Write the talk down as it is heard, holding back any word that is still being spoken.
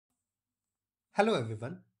Hello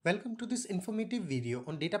everyone, welcome to this informative video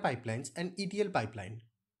on data pipelines and ETL pipeline.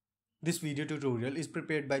 This video tutorial is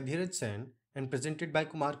prepared by Dheeraj Sen and presented by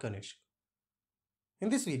Kumar Kanishk. In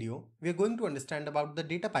this video, we are going to understand about the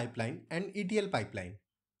data pipeline and ETL pipeline.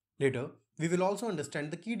 Later, we will also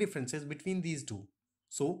understand the key differences between these two.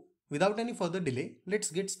 So, without any further delay,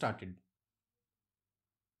 let's get started.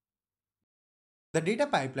 The data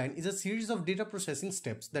pipeline is a series of data processing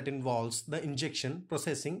steps that involves the injection,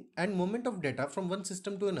 processing, and movement of data from one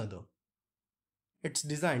system to another. It's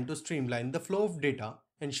designed to streamline the flow of data,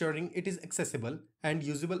 ensuring it is accessible and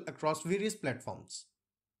usable across various platforms.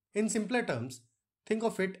 In simpler terms, think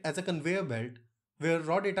of it as a conveyor belt where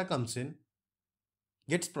raw data comes in,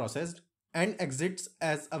 gets processed, and exits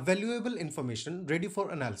as a valuable information ready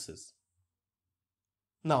for analysis.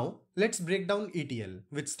 Now, let's break down ETL,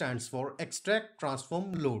 which stands for Extract,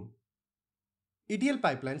 Transform, Load. ETL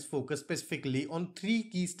pipelines focus specifically on three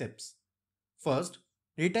key steps. First,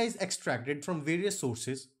 data is extracted from various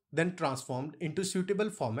sources, then transformed into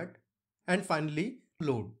suitable format, and finally,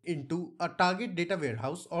 load into a target data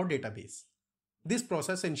warehouse or database. This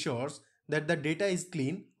process ensures that the data is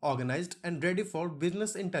clean, organized, and ready for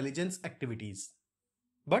business intelligence activities.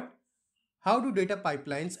 But how do data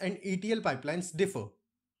pipelines and ETL pipelines differ?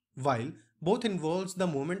 While both involves the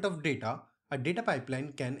movement of data, a data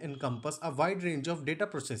pipeline can encompass a wide range of data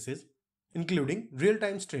processes, including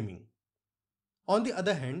real-time streaming. On the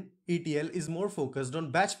other hand, ETL is more focused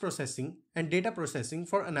on batch processing and data processing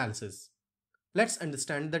for analysis. Let's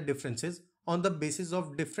understand the differences on the basis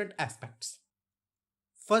of different aspects.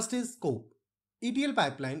 First is scope. ETL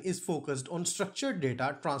pipeline is focused on structured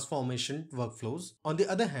data transformation workflows. On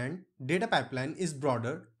the other hand, data pipeline is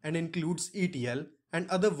broader and includes ETL and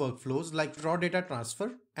other workflows like raw data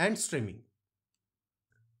transfer and streaming.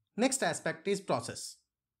 Next aspect is process.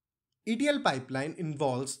 ETL pipeline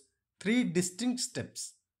involves three distinct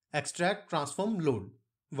steps: extract, transform, load,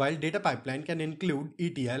 while data pipeline can include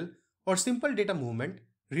ETL or simple data movement,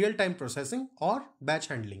 real-time processing, or batch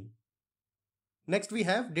handling. Next we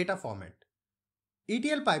have data format.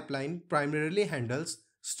 ETL pipeline primarily handles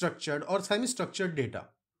structured or semi-structured data.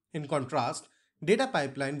 In contrast, data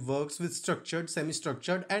pipeline works with structured,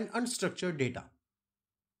 semi-structured, and unstructured data.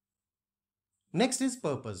 Next is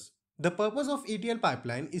purpose. The purpose of ETL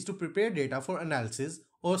pipeline is to prepare data for analysis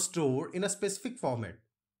or store in a specific format.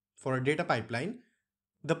 For a data pipeline,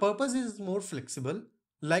 the purpose is more flexible,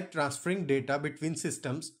 like transferring data between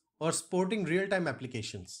systems or supporting real-time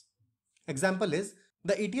applications. Example is,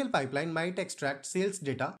 the ETL pipeline might extract sales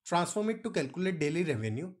data, transform it to calculate daily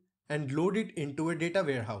revenue, and load it into a data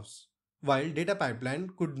warehouse, while data pipeline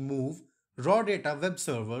could move raw data web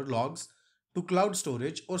server logs to cloud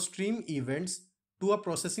storage or stream events to a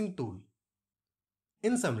processing tool.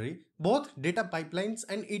 In summary, both data pipelines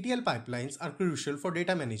and ETL pipelines are crucial for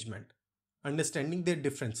data management. Understanding their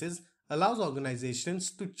differences allows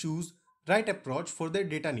organizations to choose the right approach for their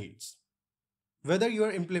data needs. Whether you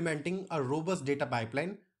are implementing a robust data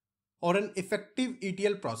pipeline or an effective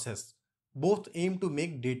ETL process, both aim to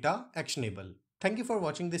make data actionable. Thank you for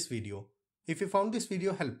watching this video. If you found this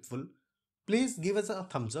video helpful, please give us a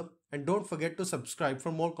thumbs up and don't forget to subscribe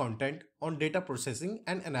for more content on data processing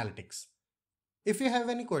and analytics. If you have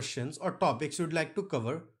any questions or topics you'd like to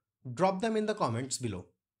cover, drop them in the comments below.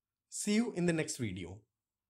 See you in the next video.